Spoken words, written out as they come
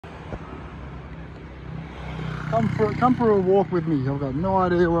Come for a walk with me. I've got no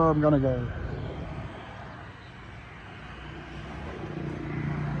idea where I'm gonna go.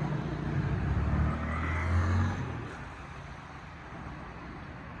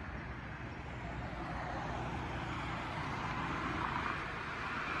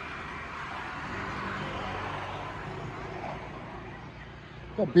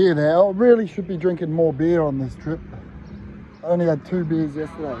 Got beer there. I really should be drinking more beer on this trip. I only had 2 beers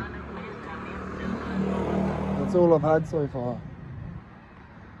yesterday. That's all I've had so far.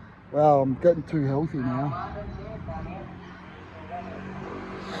 Wow, I'm getting too healthy now.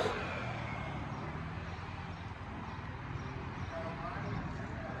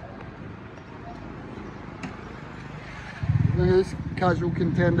 Look at this casual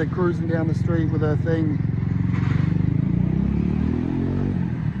contender cruising down the street with her thing.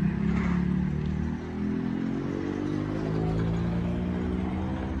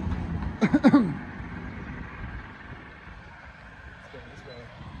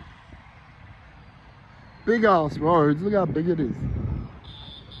 Big ass roads, look how big it is.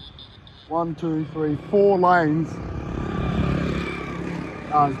 1, 2, 3, 4 lanes.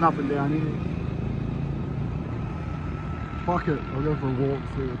 Oh, there's nothing down here. Fuck it, I'll go for a walk,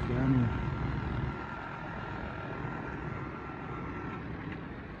 see what's down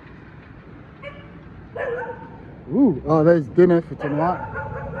here. Ooh, oh, there's dinner for tonight.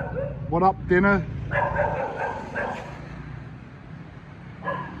 What up, dinner?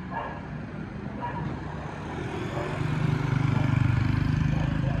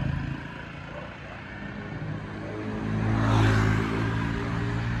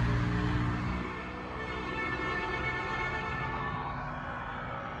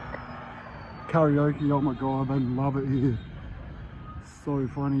 Karaoke, oh my god, they love it here. So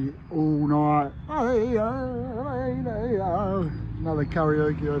funny all night. Another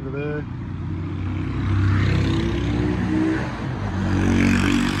karaoke over there.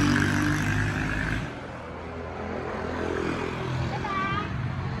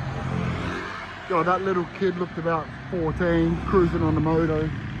 God, that little kid looked about 14, cruising on the moto.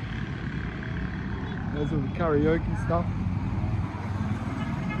 There's all the karaoke stuff.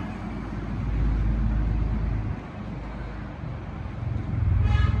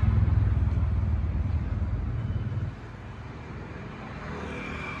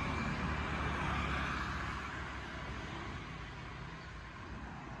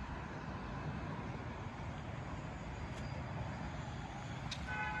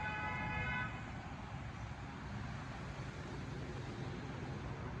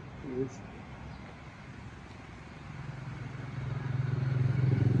 Yes.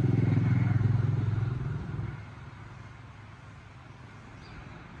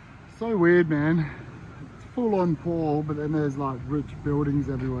 So weird, man. It's full on poor, but then there's like rich buildings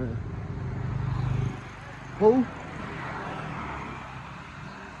everywhere. Paul?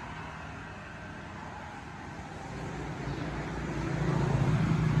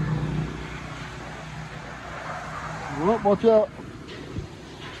 Well, watch out.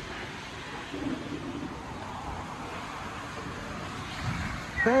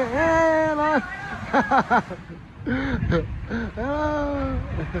 Hello. Hello.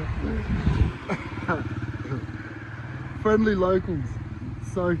 Friendly locals.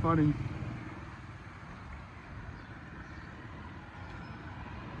 So funny.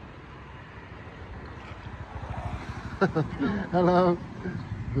 Hello.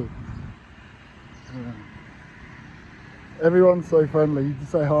 Everyone's so friendly. You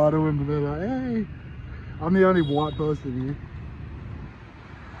just say hi to them and they're like, hey. I'm the only white person here.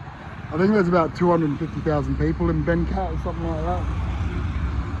 I think there's about 250,000 people in Bencat or something like that.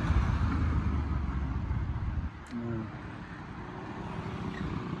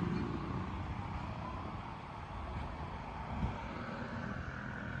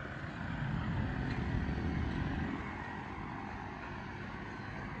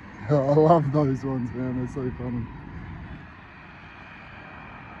 Yeah. I love those ones, man. They're so funny.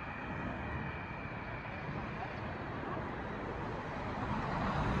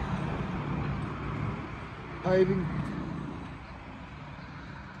 Paving.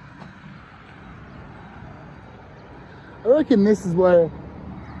 I reckon this is where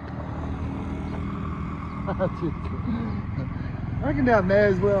I reckon down there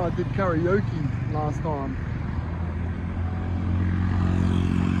is where I did karaoke last time.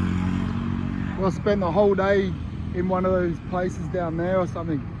 Well, I spent the whole day in one of those places down there or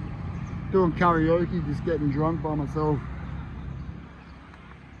something, doing karaoke, just getting drunk by myself.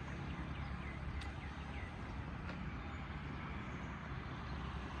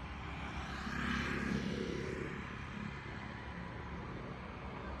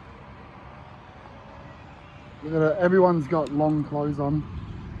 Look at it, everyone's got long clothes on.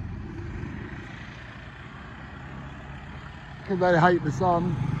 Because they hate the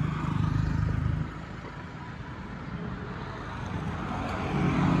sun.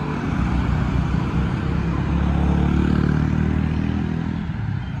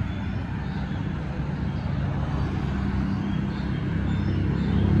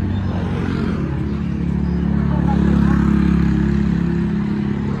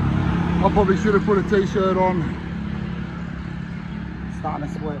 I probably should have put a t-shirt on. Starting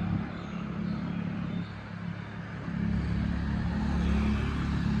to sweat.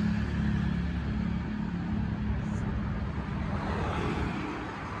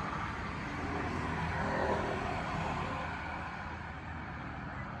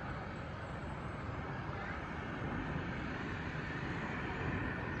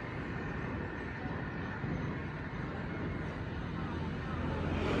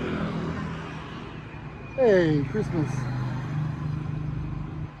 Hey, Christmas.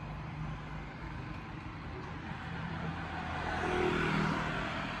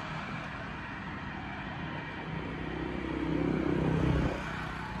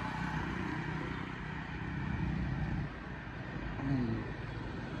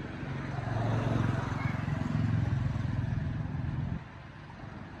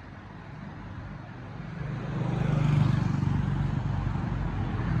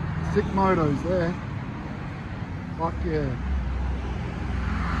 Sick motos there. Fuck yeah.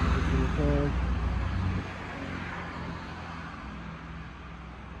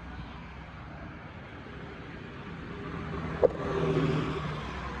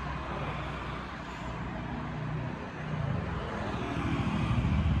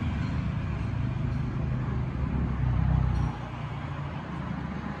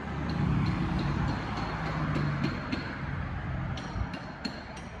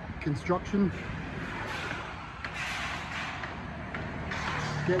 Construction.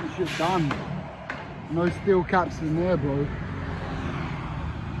 Getting shit done. No steel caps in there, bro.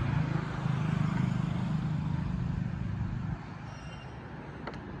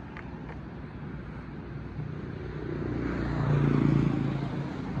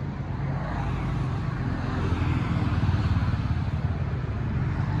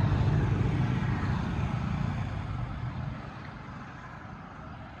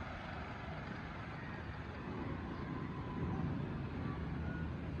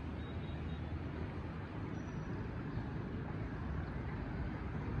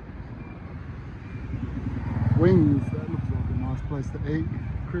 Wings, that looks like a nice place to eat.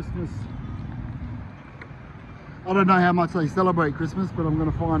 Christmas. I don't know how much they celebrate Christmas, but I'm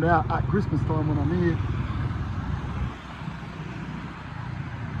going to find out at Christmas time when I'm here.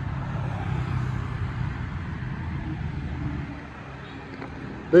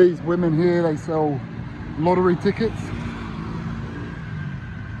 These women here, they sell lottery tickets.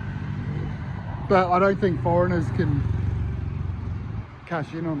 But I don't think foreigners can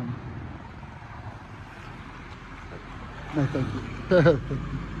cash in on them. No, thank you.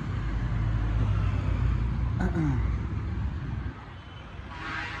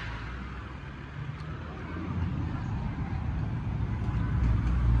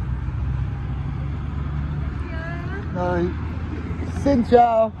 No. Xin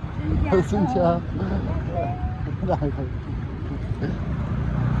chào. Xin chào. No, thank you.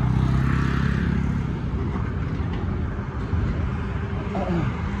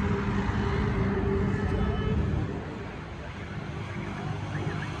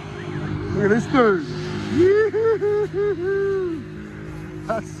 Look at this dude.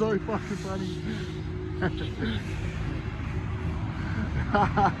 That's so fucking funny.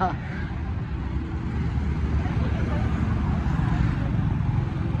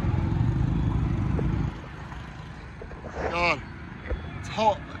 God, it's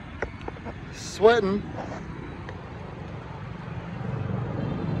hot. Sweating.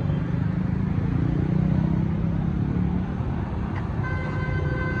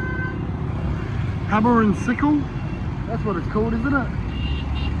 Hammer and sickle, that's what it's called, isn't it?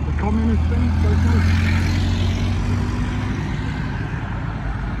 The communist thing, socialist.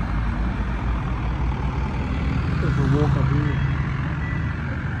 There's a walk up here.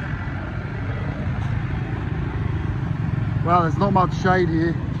 Well, there's not much shade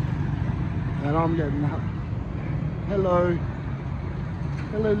here, and I'm getting up. Hello.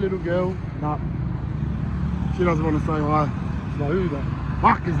 Hello, little girl. No, she doesn't want to say hi. She's like, who the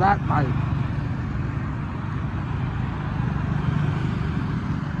fuck is that, mate?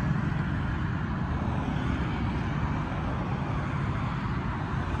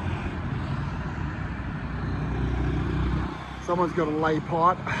 Someone's got a lay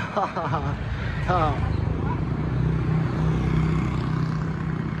pipe.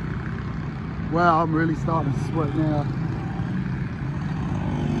 Wow, I'm really starting to sweat now.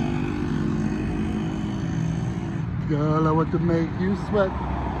 Girl, I want to make you sweat.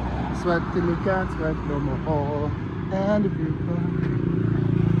 Sweat till you can't sweat no more. And if you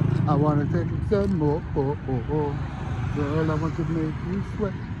cry, I want to take some more. Girl, I want to make you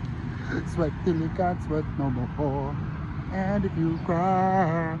sweat. Sweat till you can't sweat no more. And if you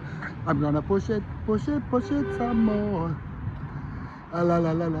cry, I'm gonna push it some more. La la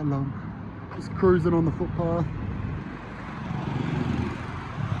la la la. Just cruising on the footpath.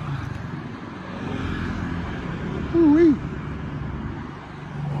 Ooh-wee.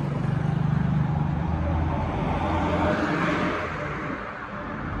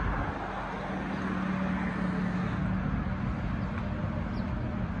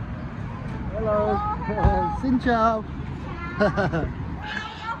 Hello. Xin chào.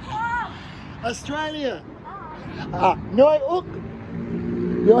 Australia. Noi Úc.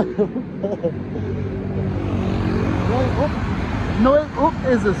 Noi Úc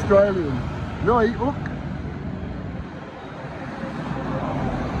is Australian. Noi Úc.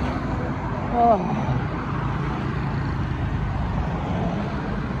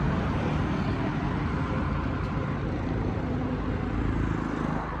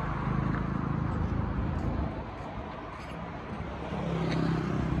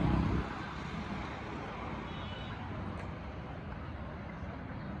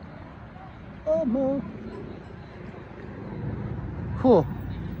 Oh no. Cool.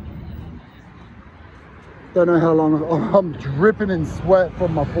 Don't know how long. I'm dripping in sweat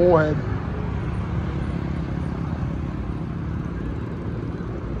from my forehead.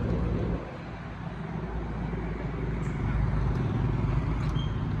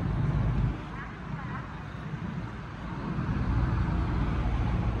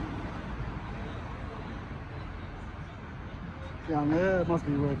 Down there, it must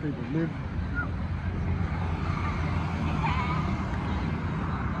be where people live.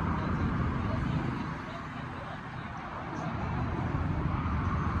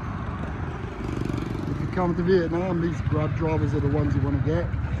 Come to Vietnam, these Grab drivers are the ones you want to get.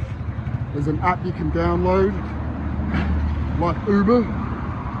 There's an app you can download, like Uber.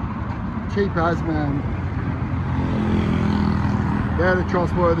 Cheap as, man. They're the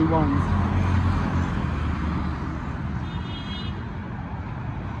trustworthy ones.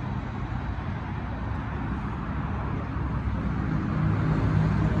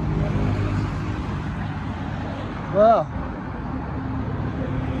 Wow.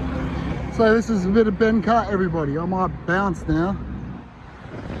 So this is a bit of Ben Cut, everybody. I might bounce now.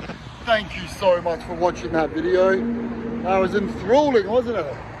 Thank you so much for watching that video. That was enthralling, wasn't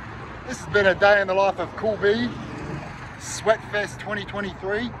it? This has been a day in the life of Kool B. Sweatfest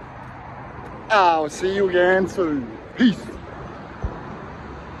 2023. I'll see you again soon. Peace.